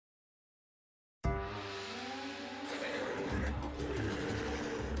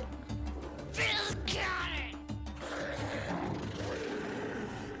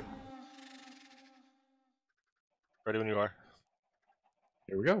Ready when you are.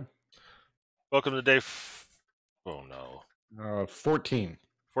 Here we go. Welcome to day. Oh no. 14.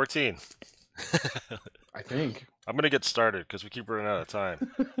 14. I think. I'm gonna get started because we keep running out of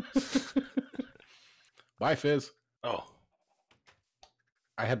time. Bye, Fizz. Oh.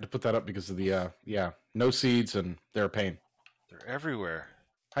 I had to put that up because of the no seeds and they're a pain. They're everywhere.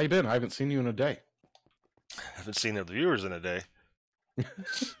 How you been? I haven't seen you in a day. I haven't seen the viewers in a day. Do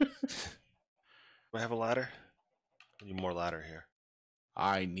I have a ladder? I need more ladder here.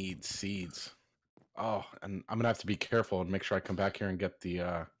 I need seeds. Oh, and I'm gonna have to be careful and make sure I come back here and get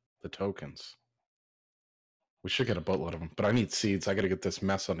the tokens. We should get a boatload of them, but I need seeds. I got to get this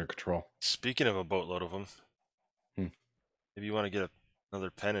mess under control. Speaking of a boatload of them, maybe you want to get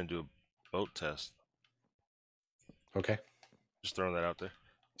another pen and do a boat test. Okay. Just throwing that out there.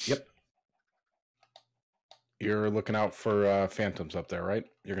 Yep. You're looking out for phantoms up there, right?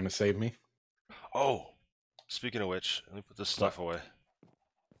 You're gonna save me. Oh, speaking of which, let me put this stuff away.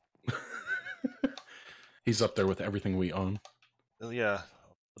 He's up there with everything we own. Yeah, I'll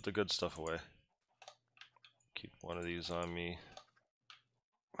put the good stuff away. Keep one of these on me.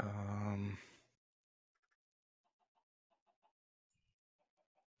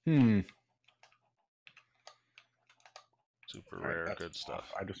 Super rare, good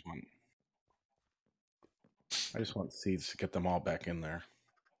stuff. I just want seeds to get them all back in there.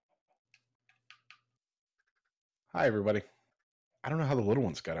 Hi, everybody. I don't know how the little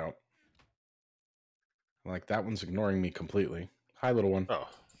ones got out. Like, that one's ignoring me completely. Hi, little one. Oh.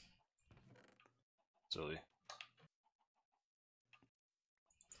 Silly.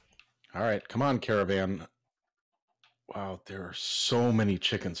 All right, come on, caravan. Wow, there are so many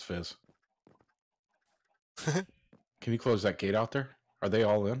chickens, Fizz. Can you close that gate out there? Are they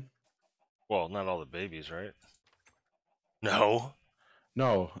all in? Well, not all the babies, right? No.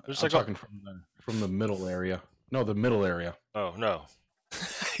 No, There's I'm talking from the middle area. No, the middle area. Oh, no.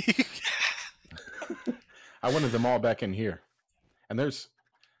 I wanted them all back in here. And there's...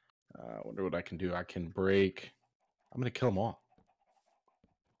 I wonder what I can do. I can break... I'm going to kill them all.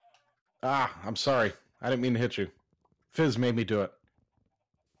 Ah, I'm sorry. I didn't mean to hit you. Fizz made me do it.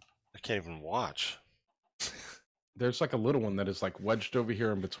 I can't even watch. There's like a little one that is like wedged over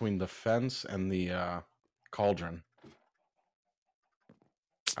here in between the fence and the cauldron.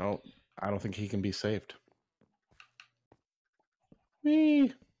 I don't think he can be saved.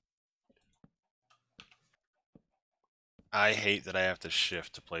 Whee! I hate that I have to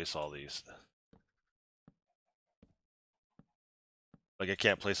shift to place all these. Like, I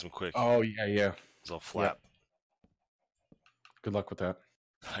can't place them quick. Oh, yeah. They'll flap. Yeah. Good luck with that.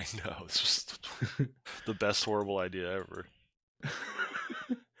 I know. It's just the best horrible idea ever.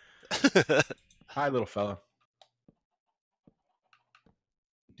 Hi, little fella.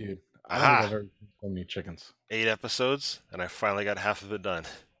 Dude, I don't think I've ever seen so many chickens. 8 episodes, and I finally got half of it done.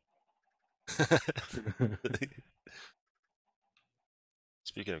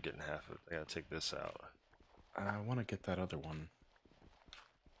 Speaking of getting half of it, I gotta take this out. I want to get that other one.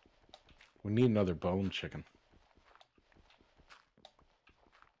 We need another bone chicken.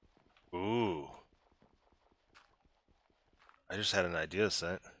 Ooh. I just had an idea,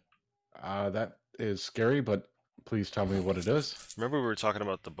 Sent. That is scary, but please tell me what it is. Remember we were talking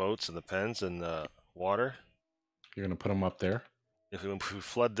about the boats and the pens and the water? You're going to put them up there? If we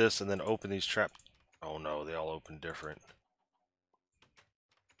flood this and then open these traps... Oh no, they all open different.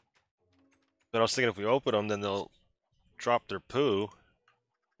 But I was thinking if we open them, then they'll drop their poo,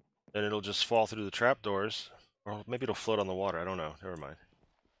 and it'll just fall through the trapdoors. Or maybe it'll float on the water, I don't know. Never mind.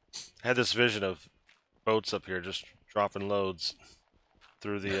 I had this vision of boats up here just dropping loads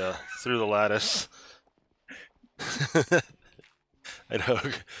through the lattice. I know,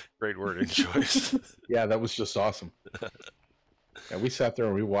 great wording choice. Yeah, that was just awesome. Yeah, we sat there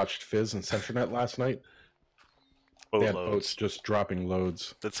and we watched Fizz and Sentrenet last night. They had boats just dropping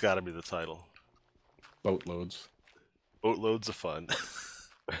loads. That's got to be the title. Boatloads. Boatloads of fun.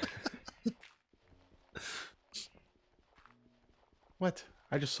 What?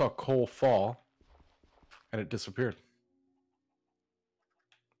 I just saw coal fall, and it disappeared.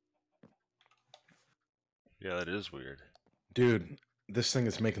 Yeah, that is weird. Dude, this thing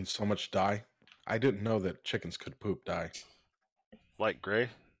is making so much dye. I didn't know that chickens could poop dye. Light gray?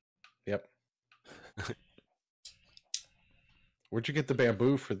 Yep. Where'd you get the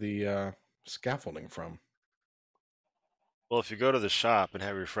bamboo for the scaffolding from? Well, if you go to the shop and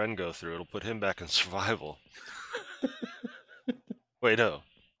have your friend go through, it'll put him back in survival. Wait, no.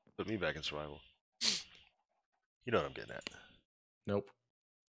 Put me back in survival. You know what I'm getting at. Nope.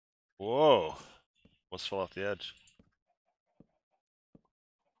 Whoa. Almost fell off the edge.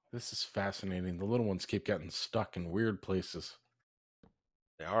 This is fascinating. The little ones keep getting stuck in weird places.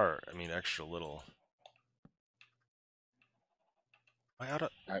 They are, I mean, extra little. I oughta...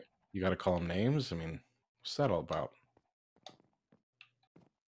 You got to call them names? I mean, what's that all about?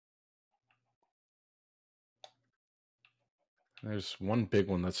 There's one big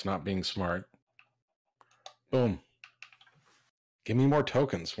one that's not being smart. Boom. Give me more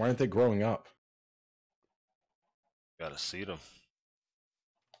tokens. Why aren't they growing up? Gotta seed them.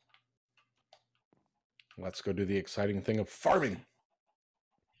 Let's go do the exciting thing of farming.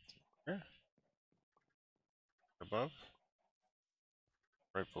 Here. Above?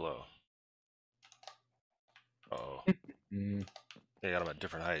 Right below. Uh-oh. They got them at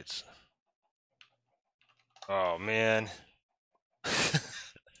different heights. Oh, man.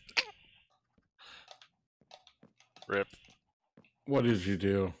 Rip. What did you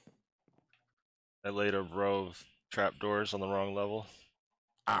do? I laid a row of trapdoors on the wrong level.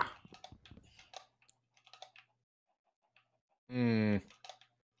 Ah.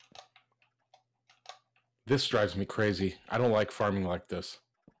 This drives me crazy. I don't like farming like this.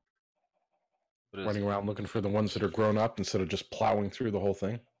 Running around looking for the ones that are grown up instead of just plowing through the whole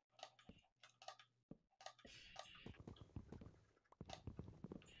thing.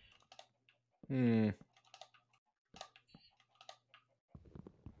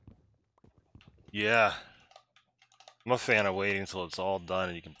 Yeah. I'm a fan of waiting until it's all done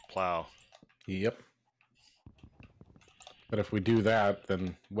and you can plow. Yep. But if we do that,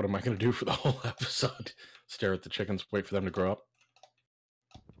 then what am I going to do for the whole episode? Stare at the chickens, wait for them to grow up?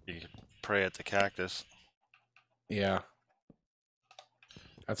 You can pray at the cactus. Yeah.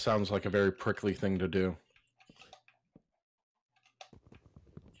 That sounds like a very prickly thing to do.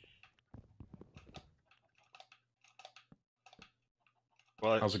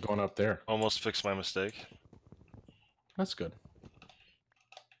 Well, how's it going up there? Almost fixed my mistake. That's good.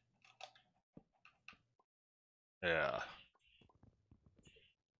 Yeah.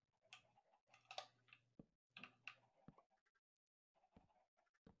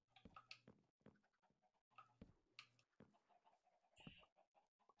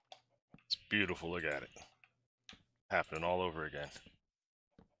 It's beautiful. Look at it. Happening all over again.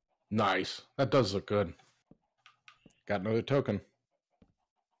 Nice. That does look good. Got another token.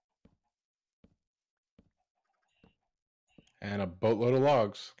 And a boatload of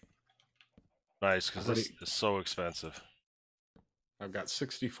logs. Nice, because this is so expensive. I've got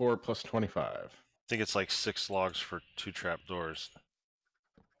 64 plus 25. I think it's like 6 logs for 2 trapdoors.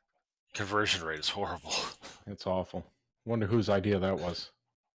 Conversion rate is horrible. It's awful. Wonder whose idea that was.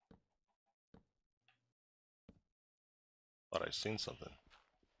 Thought I seen something.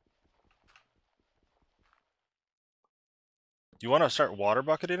 You want to start water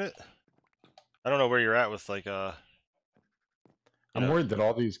bucketing it? I don't know where you're at with like I'm worried that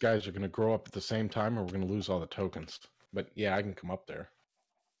all these guys are going to grow up at the same time, or we're going to lose all the tokens. But yeah, I can come up there.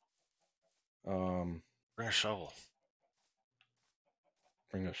 Bring a shovel.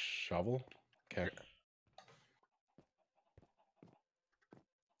 Bring a shovel? Okay.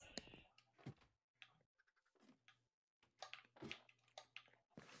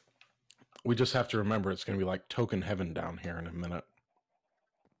 We just have to remember it's going to be like token heaven down here in a minute.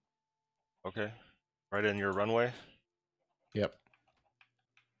 Okay. Right in your runway? Yep.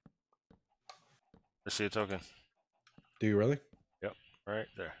 I see a token. Do you really? Yep. Right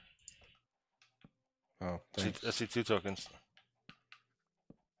there. Oh, thanks. I see 2 tokens.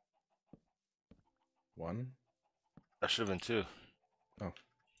 1? That should have been 2. Oh.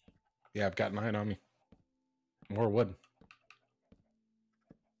 Yeah, I've got 9 on me. More wood.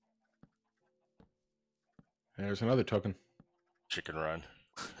 There's another token. Chicken run.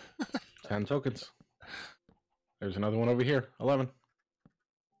 10 tokens. There's another one over here. 11.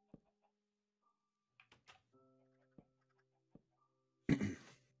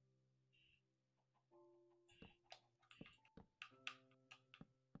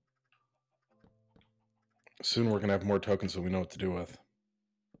 Soon we're going to have more tokens than we know what to do with.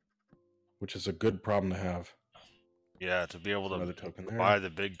 Which is a good problem to have. Yeah, to be able to Another token there. buy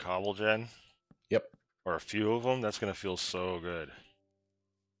the big cobble gen. Yep. Or a few of them, that's going to feel so good.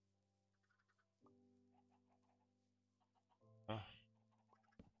 Huh.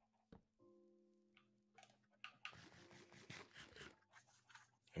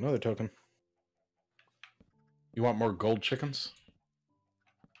 Another token. You want more gold chickens?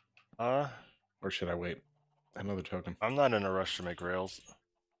 Or should I wait? Another token. I'm not in a rush to make rails.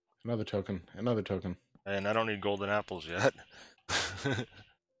 Another token. Another token. And I don't need golden apples yet.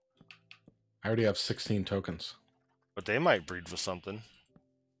 I already have 16 tokens. But they might breed for something.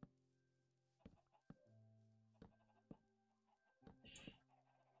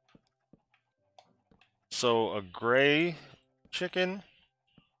 So a gray chicken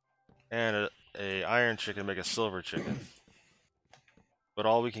and a iron chicken make a silver chicken. But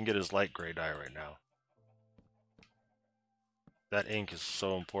all we can get is light gray dye right now. That ink is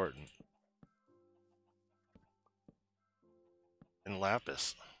so important. And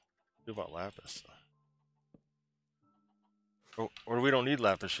lapis. What about lapis? Or we don't need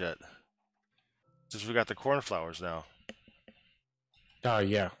lapis yet. Since we got the cornflowers now.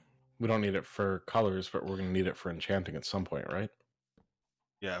 Yeah. We don't need it for colors, but we're going to need it for enchanting at some point, right?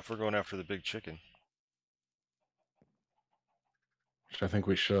 Yeah, if we're going after the big chicken. Which I think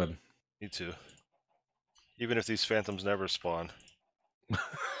we should. Me too. Even if these phantoms never spawn.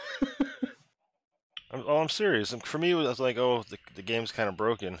 I'm serious. For me, it was like, oh, the game's kind of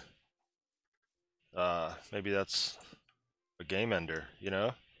broken. Maybe that's a game ender, you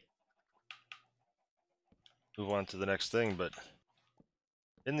know? Move on to the next thing, but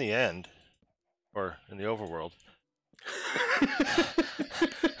in the end, or in the overworld,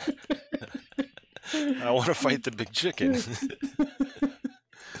 I want to fight the big chicken.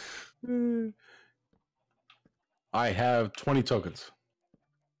 I have 20 tokens.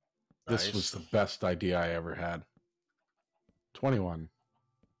 This Nice. was the best idea I ever had. 21.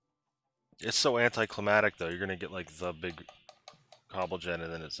 It's so anticlimactic, though. You're going to get, like, the big cobble gen,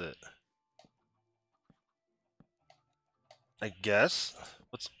 and then it's it. I guess.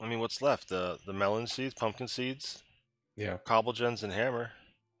 What's left? The melon seeds, pumpkin seeds, Yeah. cobble gens, and hammer.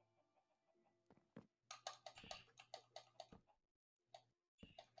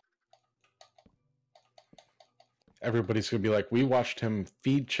 Everybody's going to be like, we watched him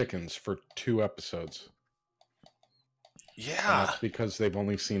feed chickens for 2 episodes. And Yeah. that's because they've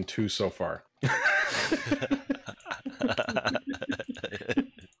only seen 2 so far.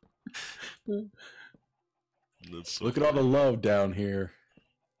 So Look at all the love down here.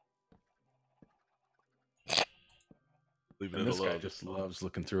 Leave And it this alone. guy just loves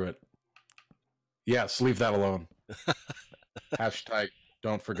looking through it. Yes, leave that alone. Hashtag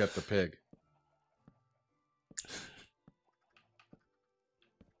don't forget the pig.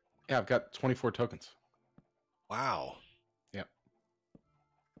 Yeah, I've got 24 tokens. Wow. Yep.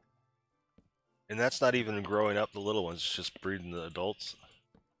 And that's not even growing up the little ones, it's just breeding the adults.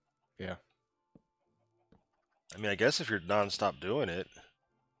 Yeah. I mean, I guess if you're non-stop doing it,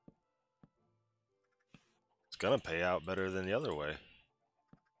 it's gonna pay out better than the other way.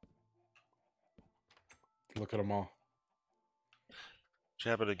 Look at them all. Did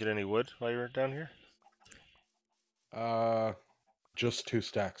you happen to get any wood while you were down here? Just 2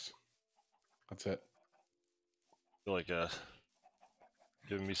 stacks. That's it. Feel like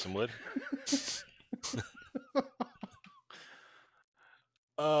giving me some wood?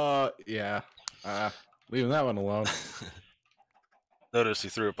 Yeah. Leaving that one alone. Notice he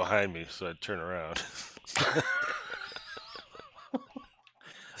threw it behind me, so I'd turn around.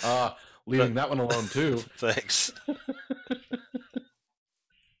 Leaving that one alone too. Thanks.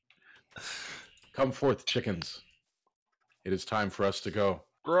 Come forth, chickens. It is time for us to go.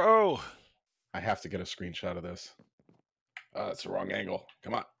 Grow! I have to get a screenshot of this. That's the wrong angle.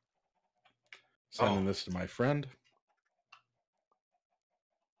 Come on. Sending this to my friend.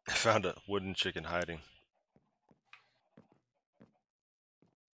 I found a wooden chicken hiding.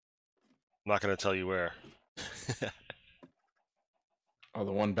 I'm not going to tell you where. Oh,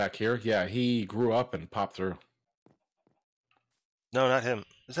 the one back here? Yeah, he grew up and popped through. No, not him.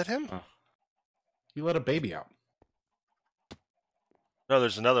 Is that him? Oh. He let a baby out. No,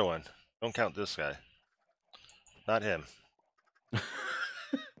 there's another one. Don't count this guy. Not him.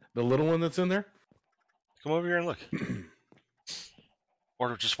 The little one that's in there? Come over here and look.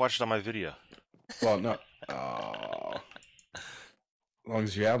 Or just watch it on my video. Well, no. Oh. As long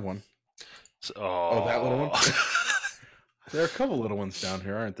as you have one. So, Oh, that little one? There are a couple little ones down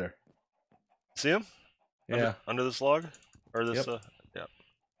here, aren't there? See him? Yeah. Under this log? Or this, Yep. yeah.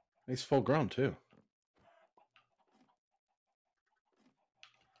 He's full grown, too.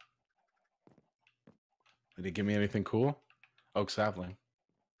 Did he give me anything cool? Oak sapling.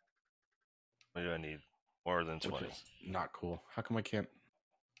 What do I need? More than 20. Which is not cool. How come I can't?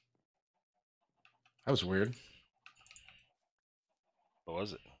 That was weird. What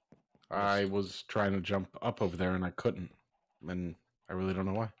was it? I was trying to jump up over there and I couldn't. And I really don't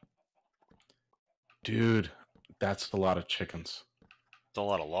know why. Dude, that's a lot of chickens. It's a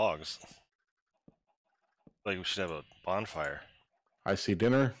lot of logs. Like we should have a bonfire. I see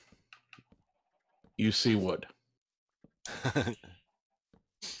dinner. You see wood.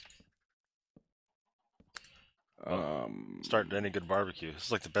 Start any good barbecue. This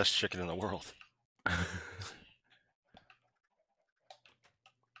is like the best chicken in the world.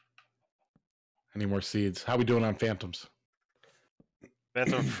 I Any more seeds? How we doing on phantoms?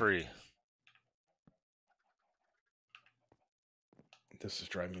 Phantom free. This is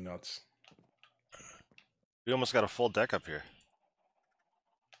driving me nuts. We almost got a full deck up here.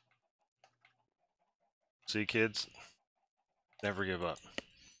 See, kids? Never give up.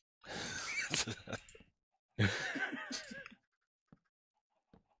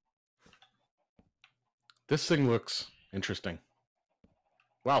 This thing looks interesting.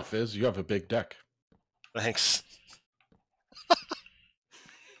 Wow, Fizz, you have a big deck. Thanks.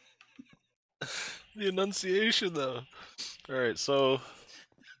 The enunciation, though. Alright, so...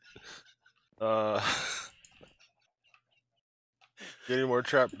 getting more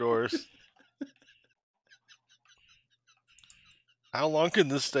trapdoors. How long can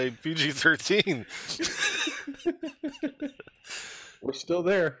this stay PG-13? We're still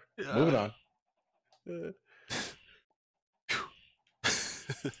there. Yeah. Moving on.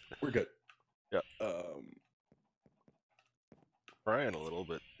 We're good. Yeah. Crying a little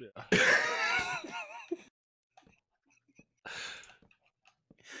bit. Yeah. I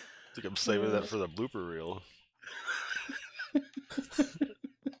think I'm saving that for the blooper reel.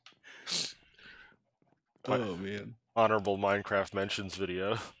 Oh, man. Honorable Minecraft mentions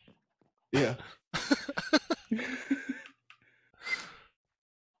video. Yeah.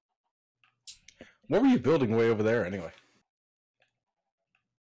 What were you building way over there anyway?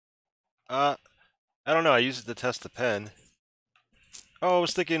 I don't know. I used it to test the pen. Oh, I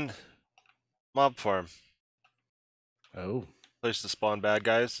was thinking mob farm. Oh. Place to spawn bad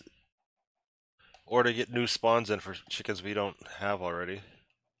guys. Or to get new spawns in for chickens we don't have already.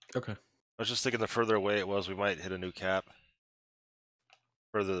 Okay. I was just thinking the further away it was, we might hit a new cap.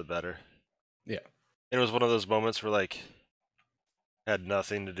 Further the better. Yeah. And it was one of those moments where, like, had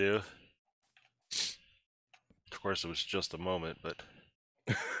nothing to do. Of course, it was just a moment, but...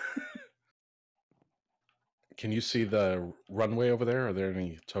 Can you see the runway over there? Are there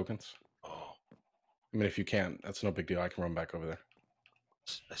any tokens? Oh. I mean, if you can't, that's no big deal. I can run back over there.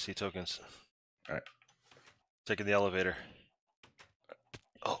 I see tokens. Alright. Taking the elevator.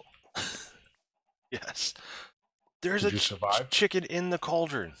 Oh. Yes. There's Did a you survive? chicken in the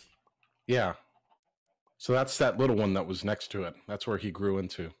cauldron. Yeah. So that's that little one that was next to it. That's where he grew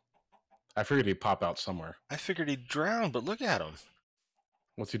into. I figured he'd pop out somewhere. I figured he'd drown, but look at him.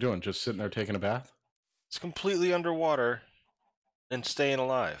 What's he doing? Just sitting there taking a bath? It's completely underwater and staying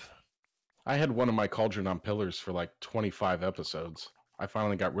alive. I had one of my cauldron on pillars for like 25 episodes. I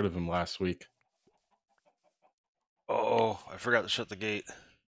finally got rid of him last week. Oh, I forgot to shut the gate.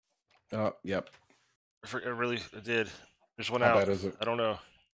 Yep. I really did. There's one How out. bad is it? I don't know.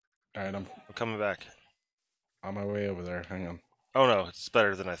 Alright, I'm I'm coming back. on my way over there. Hang on. Oh no, it's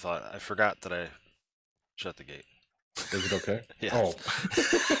better than I thought. I forgot that I shut the gate. Is it okay? Yeah. Oh.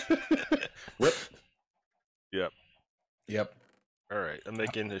 Rip. Yep. Yep. Alright, I'm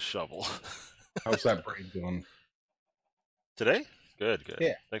making his shovel. How's that brain doing? Today? Good, good.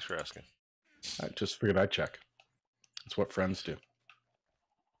 Yeah. Thanks for asking. I just figured I'd check. That's what friends do.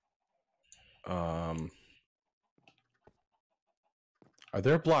 Are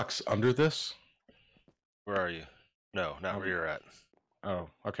there blocks under this? Where are you? No, not where you're at. Oh,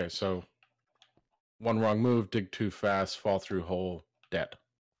 okay. So one wrong move, dig too fast, fall through hole, dead.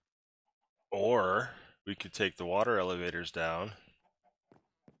 Or we could take the water elevators down.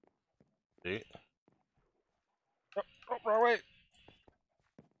 See? Oh, wrong way.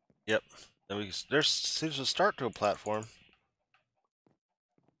 Yep. Then we there's a start to a platform.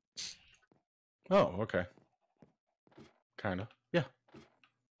 Oh, okay. Kind of. Yeah.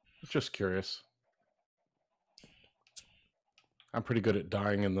 Just curious. I'm pretty good at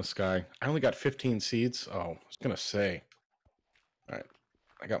dying in the sky. I only got 15 seeds. Oh, I was going to say. All right.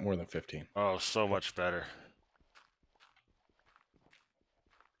 I got more than 15. Oh, so much better.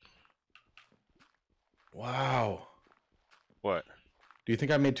 Wow. What? Do you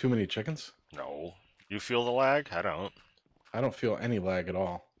think I made too many chickens? No. You feel the lag? I don't. I don't feel any lag at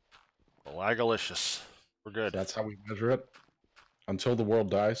all. The lagalicious. We're good. That's how we measure it. Until the world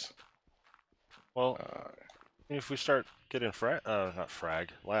dies. Well, if we start getting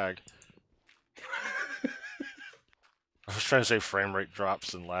lag. I was trying to say frame rate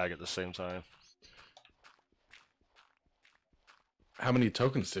drops and lag at the same time. How many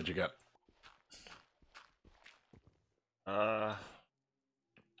tokens did you get?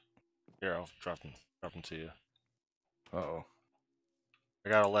 Here, I'll drop them to you. Uh-oh. I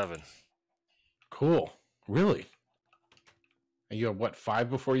got 11. Cool. Really? And you had, what,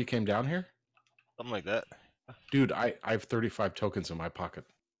 5 before you came down here? Something like that. Dude, I have 35 tokens in my pocket.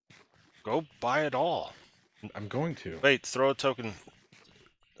 Go buy it all. I'm going to. Wait, throw a token.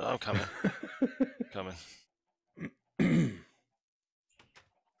 Oh, I'm coming. coming.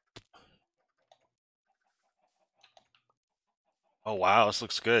 Oh wow, this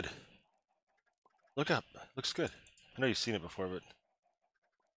looks good. Look up. Looks good. I know you've seen it before, but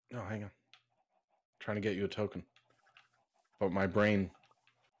No, hang on. Trying to get you a token. But my brain.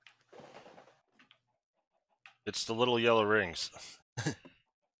 it's the little yellow rings.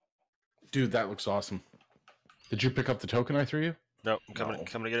 Dude, that looks awesome. Did you pick up the token I threw you? No, I'm coming. No.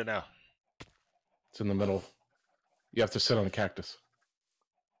 Coming to get it now. It's in the middle. You have to sit on the cactus.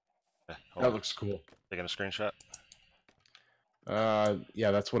 Okay, That looks cool. Taking a screenshot.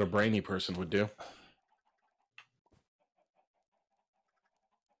 Yeah, that's what a brainy person would do.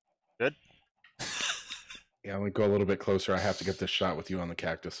 Good. Yeah, let me go a little bit closer. I have to get this shot with you on the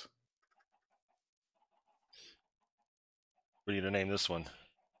cactus. We need to name this one.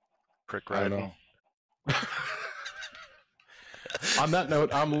 Prick I don't riding. know. On that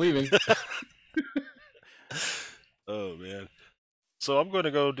note, I'm leaving. Oh man. So I'm going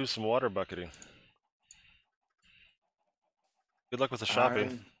to go do some water bucketing. Good luck with the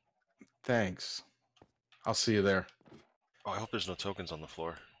shopping. Thanks. I'll see you there. Oh, I hope there's no tokens on the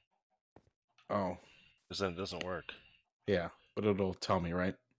floor. Oh. Because then it doesn't work. Yeah, but it'll tell me,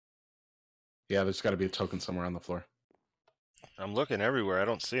 right? Yeah, there's got to be a token somewhere on the floor. I'm looking everywhere. I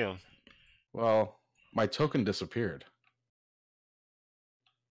don't see them. Well, my token disappeared.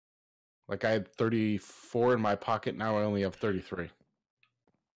 Like I had 34 in my pocket. Now I only have 33.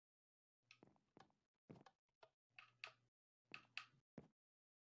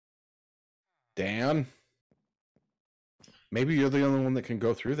 Dan? Maybe you're the only one that can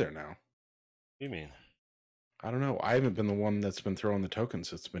go through there now. What do you mean? I don't know. I haven't been the one that's been throwing the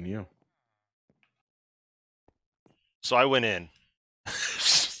tokens. It's been you. So I went in.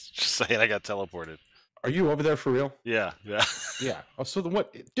 Just saying I got teleported. Are you over there for real? Yeah, yeah. Yeah. Oh, so the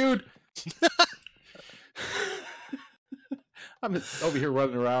what? Dude! I'm over here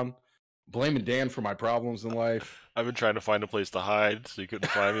running around, blaming Dan for my problems in life. I've been trying to find a place to hide so you couldn't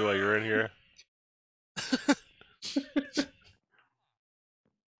find me while you were in here.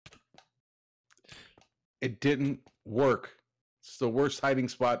 It didn't work. It's the worst hiding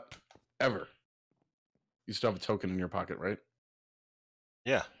spot ever. You still have a token in your pocket, right?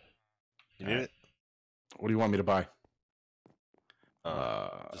 Yeah. You need Alright. it? What do you want me to buy?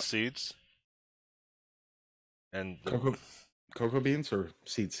 The seeds. And the cocoa beans or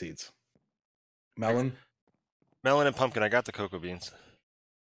seeds? Melon? melon and pumpkin. I got the cocoa beans.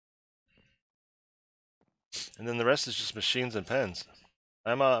 And then the rest is just machines and pens.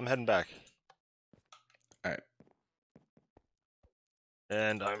 I'm heading back. All right.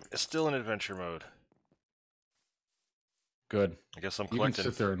 And I'm still in adventure mode. Good. I guess I'm You collecting.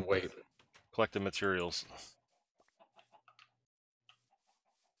 can sit there and wait. Collecting materials.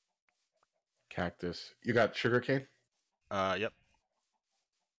 Cactus. You got sugarcane? Yep.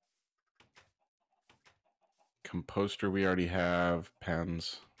 Composter we already have.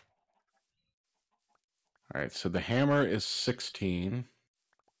 Pens. All right, so the hammer is 16.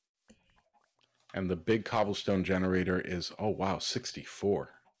 And the big cobblestone generator is, oh wow, 64.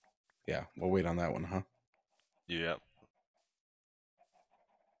 Yeah, we'll wait on that one, huh? Yep.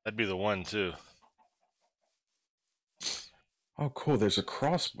 That'd be the one, too. Oh, cool. There's a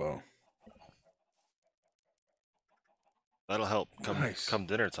crossbow. That'll help Nice. come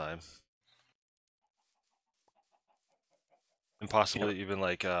dinner time. And possibly even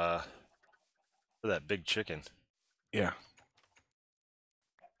like for that big chicken. Yeah.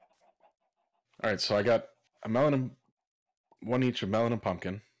 All right, so I got a melon and one each of melon and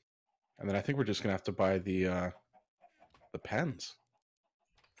pumpkin. And then I think we're just gonna have to buy the pens.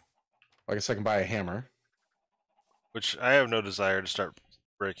 I guess I can buy a hammer. Which I have no desire to start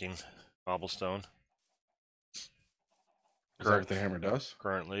breaking cobblestone. Is that what the hammer does?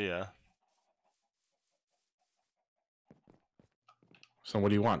 Currently, yeah. So what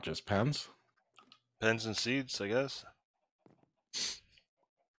do you want? Just pens? Pens and seeds, I guess.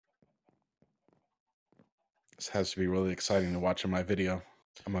 This has to be really exciting to watch in my video.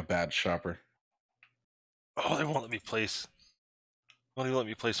 I'm a bad shopper. Oh, they won't let me place. Won't even let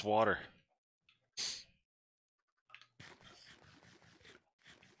me place water.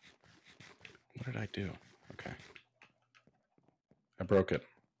 What did I do? Okay. I broke it.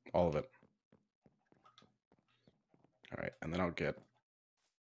 All of it. All right, and then I'll get...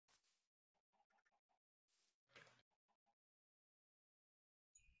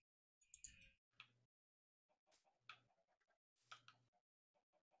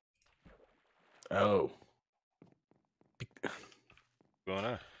 Oh. What's going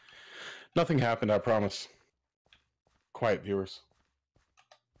on? Nothing happened, I promise. Quiet, viewers.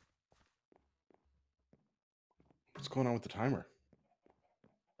 What's going on with the timer?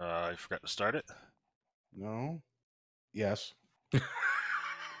 I forgot to start it. No. Yes.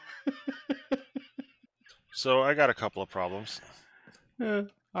 So I got a couple of problems. I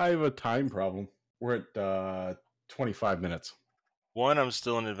have a time problem. We're at 25 minutes. 1, I'm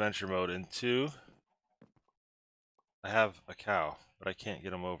still in adventure mode, and 2, I have a cow, but I can't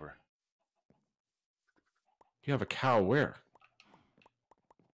get him over. You have a cow where?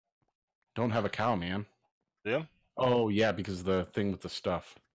 Don't have a cow, man. Yeah? Oh, yeah, because of the thing with the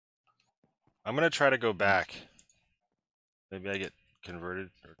stuff. I'm going to try to go back. Maybe I get converted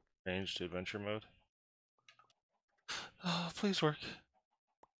or changed to adventure mode. Oh, please work.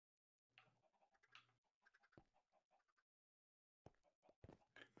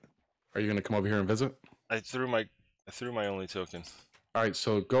 Are you going to come over here and visit? I threw my only token. All right,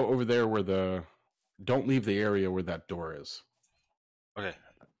 so go over there where the... Don't leave the area where that door is. Okay,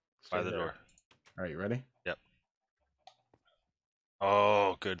 by the door. All right, you ready? Yep.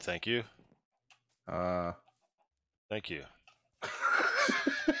 Oh, good, thank you. Thank you.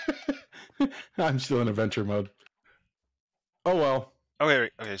 I'm still in adventure mode. Oh, well. Okay,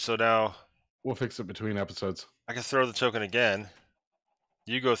 so now... We'll fix it between episodes. I can throw the token again.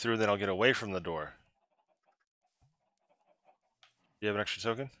 You go through, then I'll get away from the door. Do you have an extra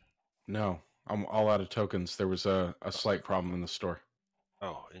token? No, I'm all out of tokens. There was a slight problem in the store.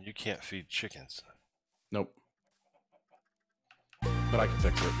 Oh, and you can't feed chickens. Nope. But I can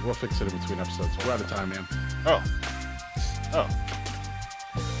fix it. We'll fix it in between episodes. We're out of time, man. Oh.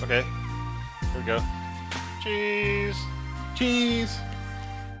 Okay. Here we go. Cheese. Cheese.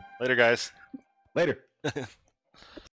 Later, guys. Later.